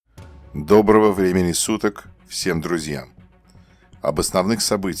Доброго времени суток всем друзьям! Об основных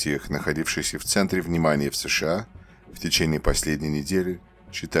событиях, находившихся в центре внимания в США в течение последней недели,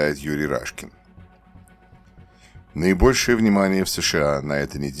 читает Юрий Рашкин. Наибольшее внимание в США на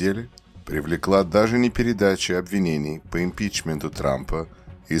этой неделе привлекла даже не передача обвинений по импичменту Трампа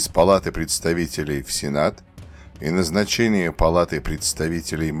из Палаты представителей в Сенат и назначение Палаты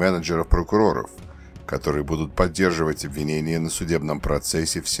представителей менеджеров прокуроров, которые будут поддерживать обвинения на судебном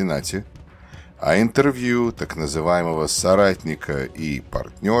процессе в Сенате, а интервью так называемого соратника и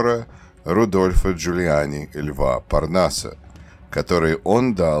партнера Рудольфа Джулиани Льва Парнаса, который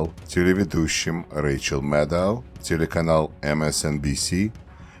он дал телеведущим Рэйчел Мэддоу, телеканал MSNBC,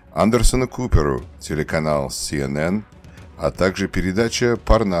 Андерсону Куперу, телеканал CNN, а также передача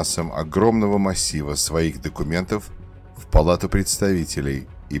Парнасом огромного массива своих документов в Палату представителей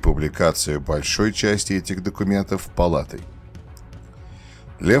и публикация большой части этих документов Палатой.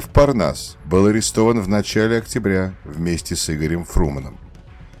 Лев Парнас был арестован в начале октября вместе с Игорем Фруманом.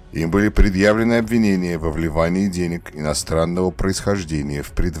 Им были предъявлены обвинения во вливании денег иностранного происхождения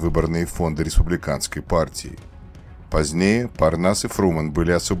в предвыборные фонды республиканской партии. Позднее Парнас и Фруман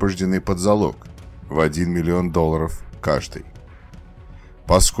были освобождены под залог в $1 миллион каждый.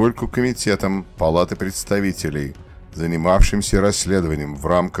 Поскольку комитетом Палаты представителей, занимавшимся расследованием в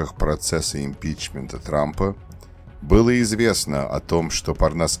рамках процесса импичмента Трампа, было известно о том, что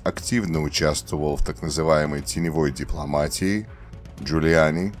Парнас активно участвовал в так называемой теневой дипломатии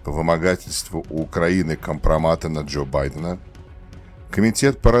Джулиани по вымогательству у Украины компромата на Джо Байдена,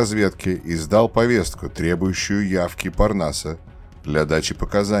 Комитет по разведке издал повестку, требующую явки Парнаса для дачи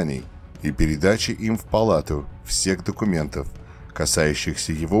показаний и передачи им в Палату всех документов,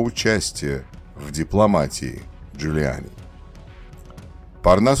 касающихся его участия в дипломатии Джулиани.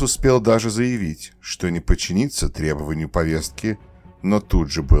 Парнас успел даже заявить, что не подчинится требованию повестки, но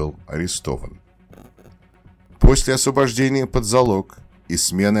тут же был арестован. После освобождения под залог и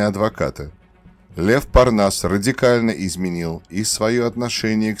смены адвоката, Лев Парнас радикально изменил и свое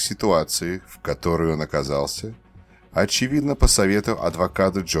отношение к ситуации, в которой он оказался, очевидно по совету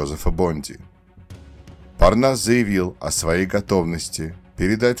адвоката Джозефа Бонди. Парнас заявил о своей готовности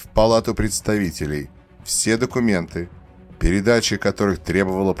передать в Палату представителей все документы, передачи которых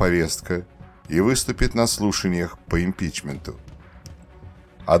требовала повестка, и выступит на слушаниях по импичменту.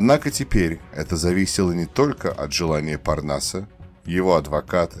 Однако теперь это зависело не только от желания Парнаса, его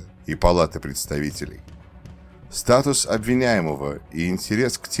адвоката и Палаты представителей. Статус обвиняемого и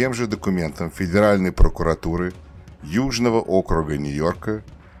интерес к тем же документам Федеральной прокуратуры Южного округа Нью-Йорка,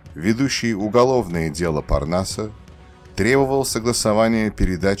 ведущей уголовное дело Парнаса, требовал согласования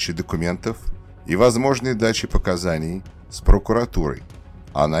передачи документов и возможной дачи показаний с прокуратурой,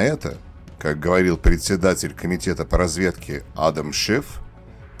 а на это, как говорил председатель комитета по разведке Адам Шиф,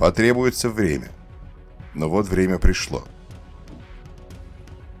 потребуется время. Но вот время пришло.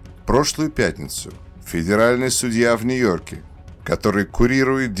 В прошлую пятницу федеральный судья в Нью-Йорке, который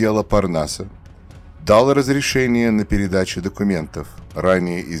курирует дело Парнаса, дал разрешение на передачу документов,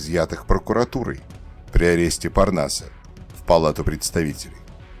 ранее изъятых прокуратурой при аресте Парнаса, в Палату представителей.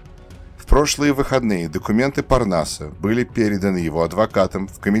 В прошлые выходные документы Парнаса были переданы его адвокатам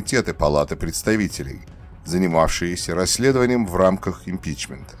в комитеты Палаты представителей, занимавшиеся расследованием в рамках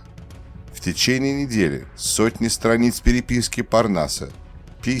импичмента. В течение недели сотни страниц переписки Парнаса,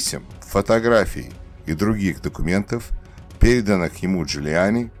 писем, фотографий и других документов, переданных ему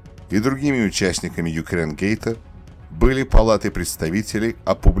Джулиани и другими участниками Юкрейнгейта, были Палатой представителей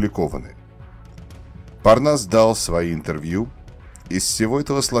опубликованы. Парнас дал свои интервью. Из всего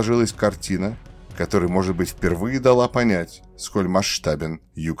этого сложилась картина, которая, может быть, впервые дала понять, сколь масштабен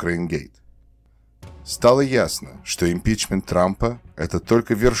Юкрейнгейт. Стало ясно, что импичмент Трампа – это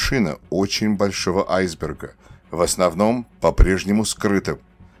только вершина очень большого айсберга, в основном по-прежнему скрытым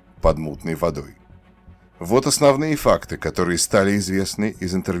под мутной водой. Вот основные факты, которые стали известны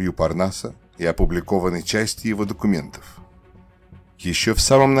из интервью Парнаса и опубликованной части его документов. Еще в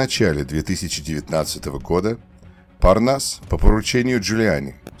самом начале 2019 года Парнас по поручению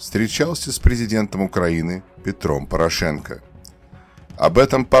Джулиани встречался с президентом Украины Петром Порошенко. Об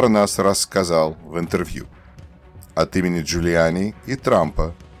этом Парнас рассказал в интервью. От имени Джулиани и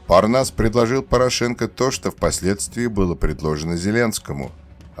Трампа Парнас предложил Порошенко то, что впоследствии было предложено Зеленскому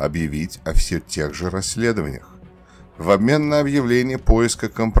 – объявить о все тех же расследованиях. В обмен на объявление поиска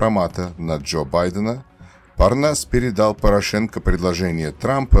компромата на Джо Байдена, Парнас передал Порошенко предложение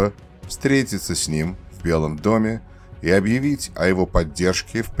Трампа встретиться с ним в Белом доме и объявить о его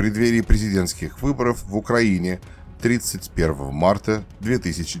поддержке в преддверии президентских выборов в Украине 31 марта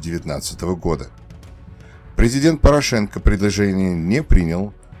 2019 года. Президент Порошенко предложение не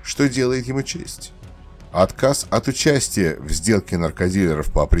принял что делает ему честь. Отказ от участия в сделке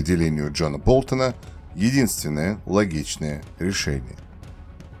наркодилеров по определению Джона Болтона – единственное логичное решение.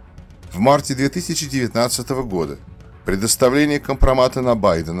 В марте 2019 года предоставление компромата на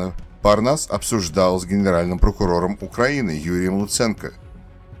Байдена Парнас обсуждал с генеральным прокурором Украины Юрием Луценко,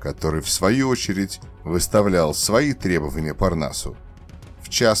 который в свою очередь выставлял свои требования Парнасу. В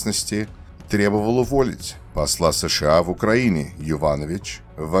частности, требовал уволить посла США в Украине Йованович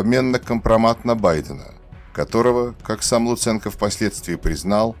в обмен на компромат на Байдена, которого, как сам Луценко впоследствии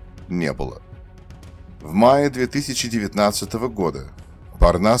признал, не было. В мае 2019 года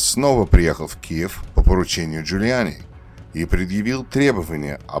Парнас снова приехал в Киев по поручению Джулиани и предъявил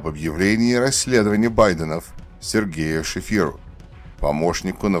требования об объявлении расследования Байденов Сергею Шефиру,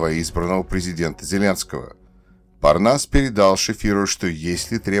 помощнику новоизбранного президента Зеленского. Парнас передал Шефиру, что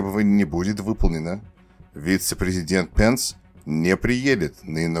если требование не будет выполнено, вице-президент Пенс не приедет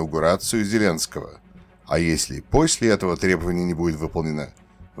на инаугурацию Зеленского, а если после этого требование не будет выполнено,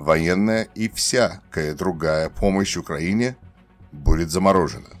 военная и всякая другая помощь Украине будет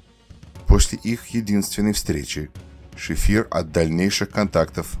заморожена. После их единственной встречи Шефир от дальнейших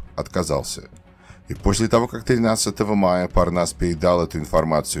контактов отказался. И после того, как 13 мая Парнас передал эту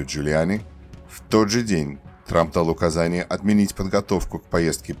информацию Джулиани, в тот же день Трамп дал указание отменить подготовку к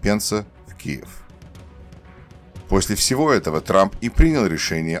поездке Пенса в Киев. После всего этого Трамп и принял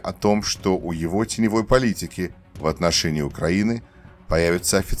решение о том, что у его теневой политики в отношении Украины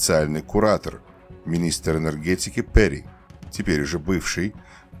появится официальный куратор, министр энергетики Перри, теперь уже бывший.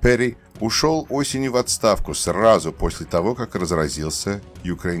 Перри ушел осенью в отставку сразу после того, как разразился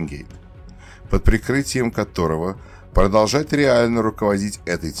Юкрейнгейт, под прикрытием которого продолжать реально руководить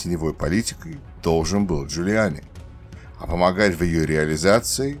этой теневой политикой должен был Джулиани. А помогать в ее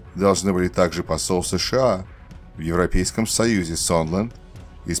реализации должны были также посол США в Европейском Союзе Сондленд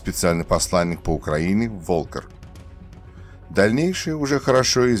и специальный посланник по Украине Волкер. Дальнейшее уже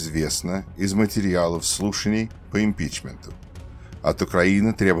хорошо известно из материалов слушаний по импичменту. От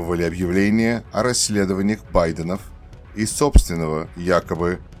Украины требовали объявления о расследованиях Байденов и собственного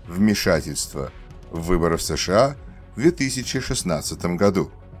якобы вмешательства в выборы в США в 2016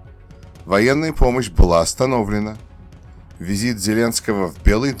 году. Военная помощь была остановлена. Визит Зеленского в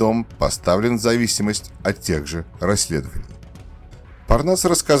Белый дом поставлен в зависимость от тех же расследований. Парнас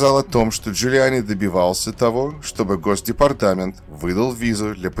рассказал о том, что Джулиани добивался того, чтобы Госдепартамент выдал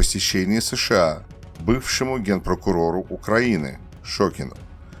визу для посещения США бывшему генпрокурору Украины Шокину,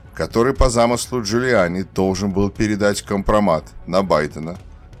 который по замыслу Джулиани должен был передать компромат на Байдена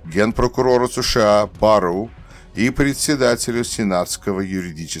генпрокурору США Барроу и председателю Сенатского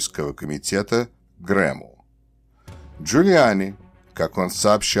юридического комитета Грэму. Джулиани, как он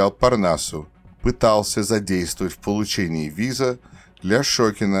сообщал Парнасу, пытался задействовать в получении виза для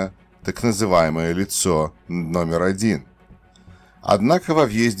Шокина так называемое лицо номер один. Однако во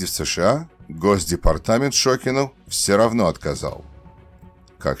въезде в США Госдепартамент Шокину все равно отказал.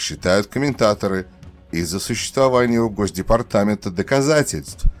 Как считают комментаторы, из-за существования у Госдепартамента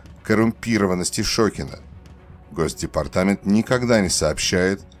доказательств коррумпированности Шокина. Госдепартамент никогда не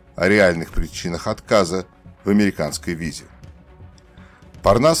сообщает о реальных причинах отказа в американской визе.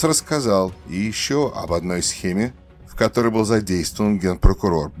 Парнас рассказал и еще об одной схеме, в которой был задействован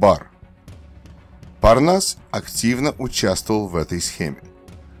генпрокурор Барр. Парнас активно участвовал в этой схеме,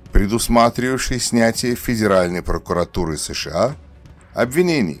 предусматривавшей снятие Федеральной прокуратуры США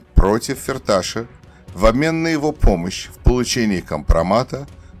обвинений против Фирташа в обмен на его помощь в получении компромата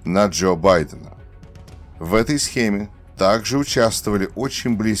на Джо Байдена. В этой схеме также участвовали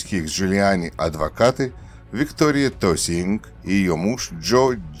очень близкие к Джулиани адвокаты Виктория Тосинг и ее муж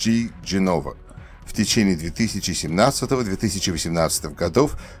Джо Джи Дженова, в течение 2017-2018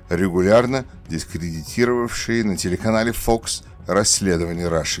 годов регулярно дискредитировавшие на телеканале Fox расследование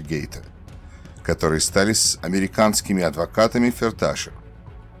Russiagate, которые стали с американскими адвокатами Фирташа.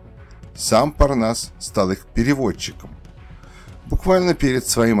 Сам Парнас стал их переводчиком. Буквально перед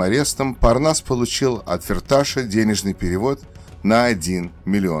своим арестом Парнас получил от Фирташа денежный перевод на $1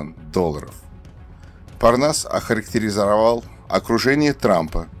 миллион. Парнас охарактеризовал окружение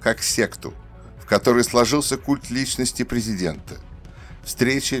Трампа как секту, в которой сложился культ личности президента.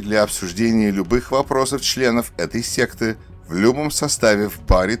 Встречи для обсуждения любых вопросов членов этой секты в любом составе в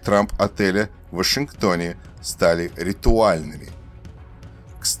баре Трамп-отеля в Вашингтоне стали ритуальными.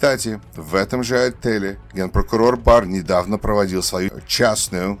 Кстати, в этом же отеле генпрокурор Барр недавно проводил свою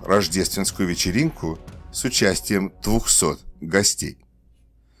частную рождественскую вечеринку с участием 200 гостей.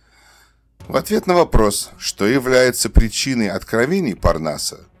 В ответ на вопрос, что является причиной откровений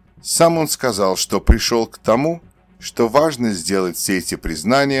Парнаса, сам он сказал, что пришел к тому, что важно сделать все эти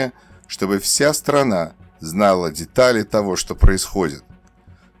признания, чтобы вся страна знала детали того, что происходит.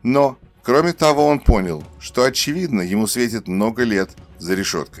 Но, кроме того, он понял, что, очевидно, ему светит много лет за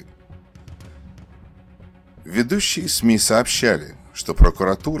решеткой. Ведущие СМИ сообщали, что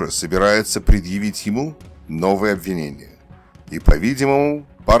прокуратура собирается предъявить ему новые обвинения. И, по-видимому,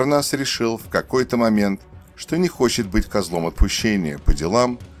 Парнас решил в какой-то момент, что не хочет быть козлом отпущения по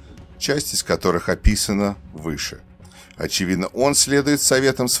делам, часть из которых описана выше. Очевидно, он следует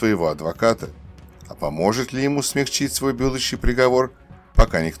советам своего адвоката, а поможет ли ему смягчить свой будущий приговор,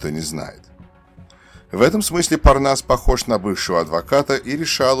 пока никто не знает. В этом смысле Парнас похож на бывшего адвоката и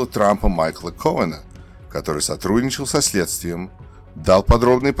решалу Трампа Майкла Коэна, который сотрудничал со следствием, дал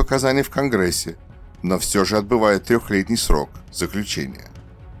подробные показания в Конгрессе, но все же отбывает 3-летний срок заключения.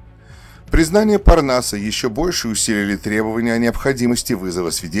 Признания Парнаса еще больше усилили требования о необходимости вызова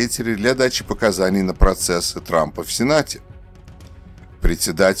свидетелей для дачи показаний на процессы Трампа в Сенате.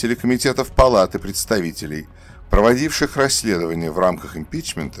 Председатели комитетов Палаты представителей, проводивших расследование в рамках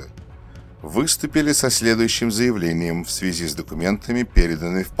импичмента, выступили со следующим заявлением в связи с документами,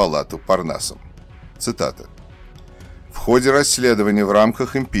 переданными в Палату Парнасом. Цитата. «В ходе расследования в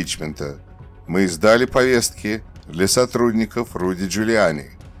рамках импичмента мы издали повестки для сотрудников Руди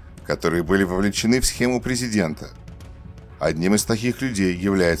Джулиани, которые были вовлечены в схему президента. Одним из таких людей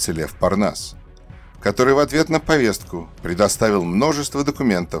является Лев Парнас, который в ответ на повестку предоставил множество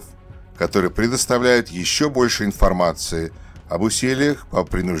документов, которые предоставляют еще больше информации об усилиях по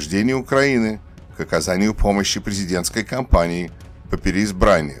принуждению Украины к оказанию помощи президентской кампании по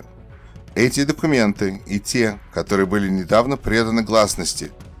переизбранию. Эти документы и те, которые были недавно преданы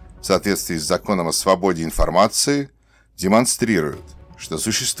гласности в соответствии с законом о свободе информации, демонстрируют, что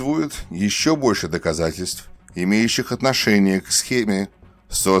существует еще больше доказательств, имеющих отношение к схеме,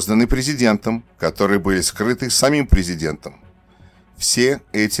 созданной президентом, которые были скрыты самим президентом. Все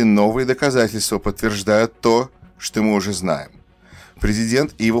эти новые доказательства подтверждают то, что мы уже знаем.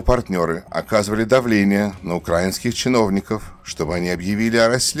 Президент и его партнеры оказывали давление на украинских чиновников, чтобы они объявили о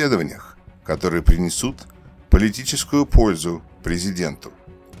расследованиях, которые принесут политическую пользу президенту.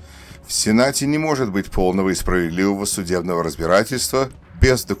 В Сенате не может быть полного и справедливого судебного разбирательства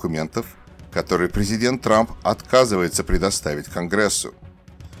без документов, которые президент Трамп отказывается предоставить Конгрессу.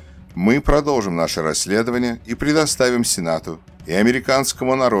 Мы продолжим наше расследование и предоставим Сенату и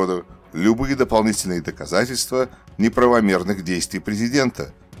американскому народу любые дополнительные доказательства неправомерных действий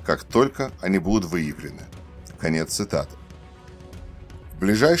президента, как только они будут выявлены». Конец цитаты. В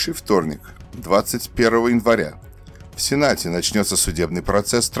ближайший вторник, 21 января, в Сенате начнется судебный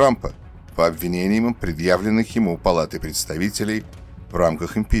процесс Трампа по обвинениям, предъявленных ему Палатой представителей в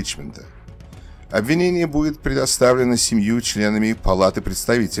рамках импичмента. Обвинение будет предоставлено 7 членами Палаты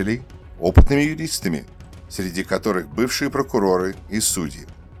представителей, опытными юристами, среди которых бывшие прокуроры и судьи.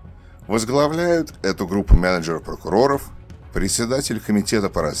 Возглавляют эту группу менеджеров-прокуроров председатель комитета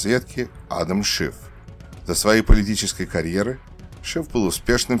по разведке Адам Шиф. До своей политической карьеры Шиф был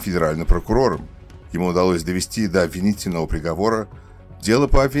успешным федеральным прокурором. Ему удалось довести до обвинительного приговора дело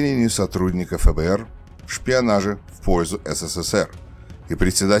по обвинению сотрудника ФБР в шпионаже в пользу СССР и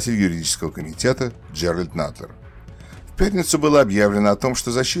председатель юридического комитета Джеральд Надлер. В пятницу было объявлено о том,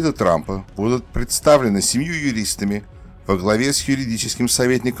 что защита Трампа будет представлена 7 юристами во главе с юридическим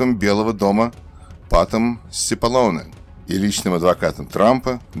советником Белого дома Патом Сипалоне и личным адвокатом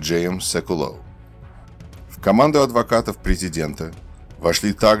Трампа Джеем Секулоу. В команду адвокатов президента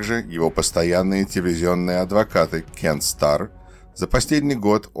вошли также его постоянные телевизионные адвокаты Кен Старр, за последний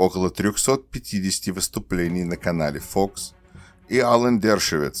год около 350 выступлений на канале Fox, и Ален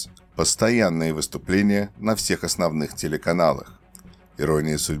Дершевиц, постоянные выступления на всех основных телеканалах.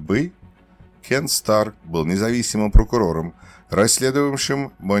 Ирония судьбы, Кен Старр был независимым прокурором,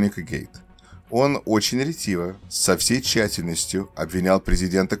 расследовавшим Моника Гейт. Он очень ретиво, со всей тщательностью обвинял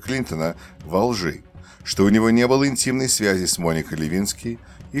президента Клинтона во лжи, что у него не было интимной связи с Моникой Левински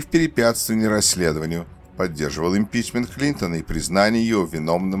и в препятствовании расследованию поддерживал импичмент Клинтона и признание его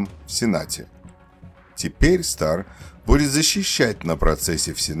виновным в Сенате. Теперь Старр будет защищать на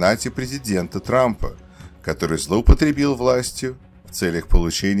процессе в Сенате президента Трампа, который злоупотребил властью в целях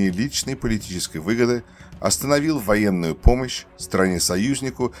получения личной политической выгоды, остановил военную помощь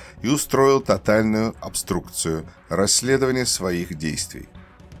стране-союзнику и устроил тотальную обструкцию расследования своих действий.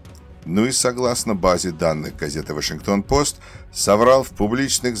 Ну и согласно базе данных газеты «Вашингтон-Пост», соврал в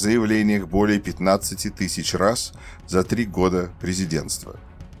публичных заявлениях более 15 тысяч раз за 3 года президентства.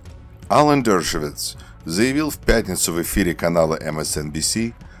 Ален Дершевиц заявил в пятницу в эфире канала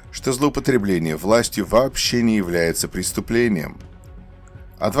MSNBC, что злоупотребление властью вообще не является преступлением.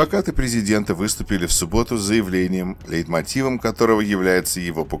 Адвокаты президента выступили в субботу с заявлением, лейтмотивом которого является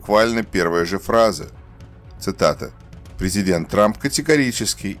его буквально первая же фраза. Цитата. «Президент Трамп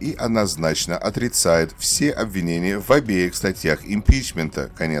категорически и однозначно отрицает все обвинения в обеих статьях импичмента».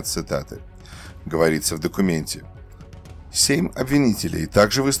 Конец цитаты. Говорится в документе. 7 обвинителей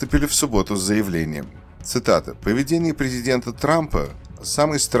также выступили в субботу с заявлением. Цитата. «Поведение президента Трампа –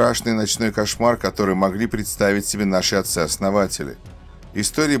 самый страшный ночной кошмар, который могли представить себе наши отцы-основатели.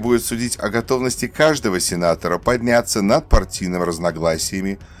 История будет судить о готовности каждого сенатора подняться над партийными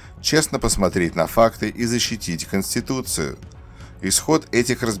разногласиями, честно посмотреть на факты и защитить Конституцию. Исход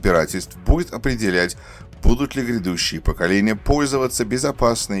этих разбирательств будет определять, будут ли грядущие поколения пользоваться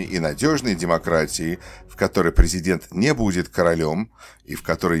безопасной и надежной демократией, в которой президент не будет королем и в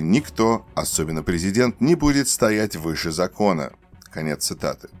которой никто, особенно президент, не будет стоять выше закона». Конец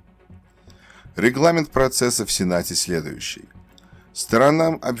цитаты. Регламент процесса в Сенате следующий.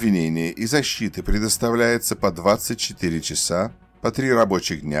 Сторонам обвинения и защиты предоставляется по 24 часа, по 3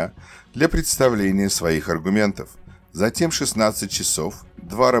 рабочих дня, для представления своих аргументов. Затем 16 часов,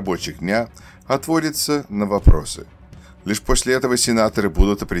 2 рабочих дня, отводится на вопросы. Лишь после этого сенаторы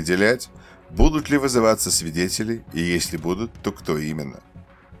будут определять, будут ли вызываться свидетели, и если будут, то кто именно.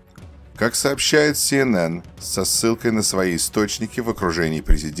 Как сообщает CNN со ссылкой на свои источники в окружении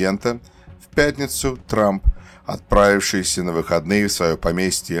президента, в пятницу Трамп, отправившийся на выходные в свое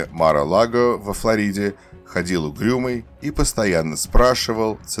поместье Мар-а-Лаго во Флориде, ходил угрюмый и постоянно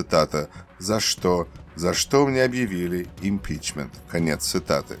спрашивал, цитата, «За что мне объявили импичмент?» Конец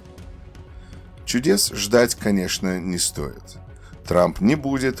цитаты. Чудес ждать, конечно, не стоит. Трамп не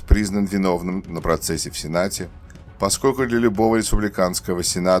будет признан виновным на процессе в Сенате, поскольку для любого республиканского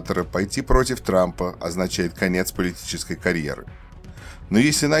сенатора пойти против Трампа означает конец политической карьеры. Но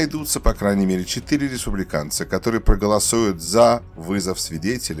если найдутся, по крайней мере, 4 республиканца, которые проголосуют за вызов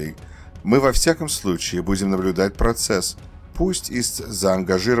свидетелей, мы во всяком случае будем наблюдать процесс, пусть и с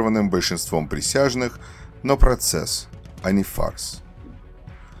заангажированным большинством присяжных, но процесс, а не фарс.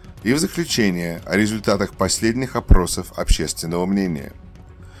 И в заключение о результатах последних опросов общественного мнения.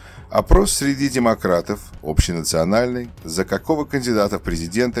 Опрос среди демократов, общенациональный, за какого кандидата в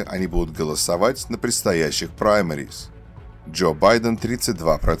президенты они будут голосовать на предстоящих праймерис. Джо Байден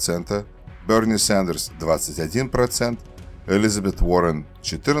 32%, Берни Сандерс 21%, Элизабет Уоррен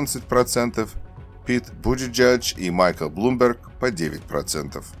 14%, Пит Буджиджедж и Майкл Блумберг по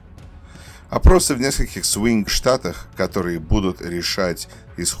 9%. Опросы в нескольких свинг-штатах, которые будут решать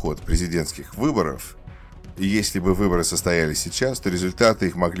исход президентских выборов, и если бы выборы состоялись сейчас, то результаты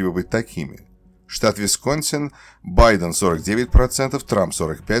их могли бы быть такими. Штат Висконсин, Байден 49%, Трамп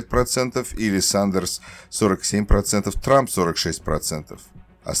 45% или Сандерс 47%, Трамп 46%.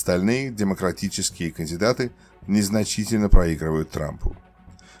 Остальные демократические кандидаты незначительно проигрывают Трампу.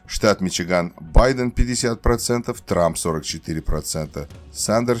 Штат Мичиган, Байден 50%, Трамп 44%,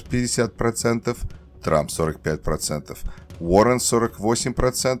 Сандерс 50%, Трамп 45%, Уоррен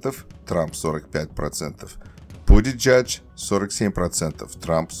 48%, Трамп 45%, Буджиджедж 47%,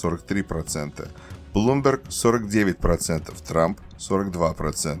 Трамп 43%, Блумберг 49%, Трамп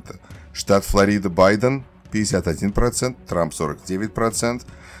 42%, штат Флорида, Байден 51%, Трамп 49%,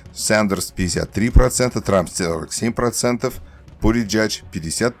 Сандерс 53%, Трамп 47%, Буджиджедж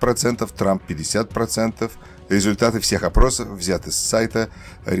 50%, Трамп 50%. Результаты всех опросов взяты с сайта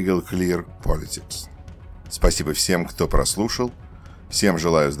Real Clear Politics. Спасибо всем, кто прослушал. Всем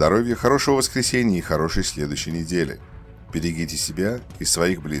желаю здоровья, хорошего воскресенья и хорошей следующей недели. Берегите себя и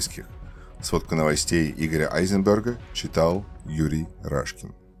своих близких. Сводку новостей Игоря Айзенберга читал Юрий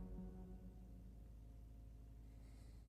Рашкин.